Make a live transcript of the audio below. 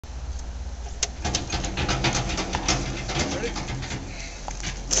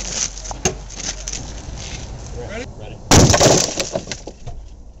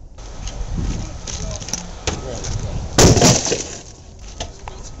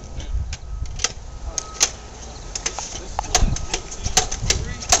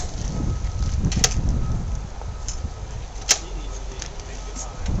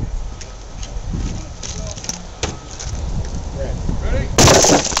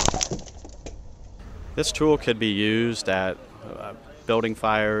This tool could be used at building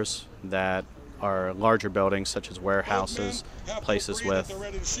fires that are larger buildings such as warehouses, places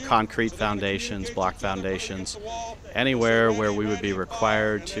with concrete foundations, block foundations, anywhere where we would be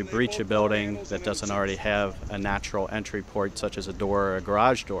required to breach a building that doesn't already have a natural entry port such as a door or a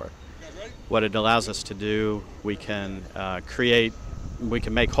garage door. What it allows us to do, we can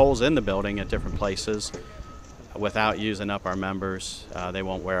make holes in the building at different places without using up our members. They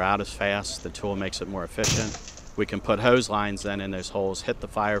won't wear out as fast. The tool makes it more efficient. We can put hose lines then in those holes, hit the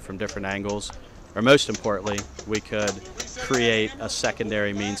fire from different angles, or most importantly, we could create a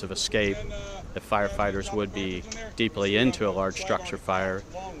secondary means of escape if firefighters would be deeply into a large structure fire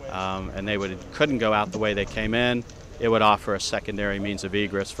and they couldn't go out the way they came in. It would offer a secondary means of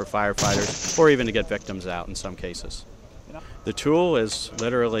egress for firefighters, or even to get victims out in some cases. The tool is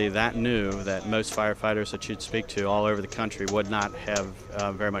literally that new that most firefighters that you'd speak to all over the country would not have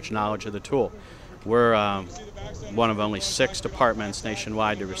very much knowledge of the tool. We're one of only 6 departments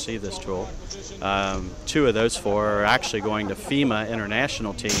nationwide to receive this tool. 2 of those 4 are actually going to FEMA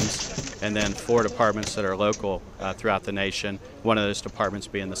international teams, and then 4 departments that are local throughout the nation, one of those departments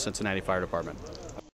being the Cincinnati Fire Department.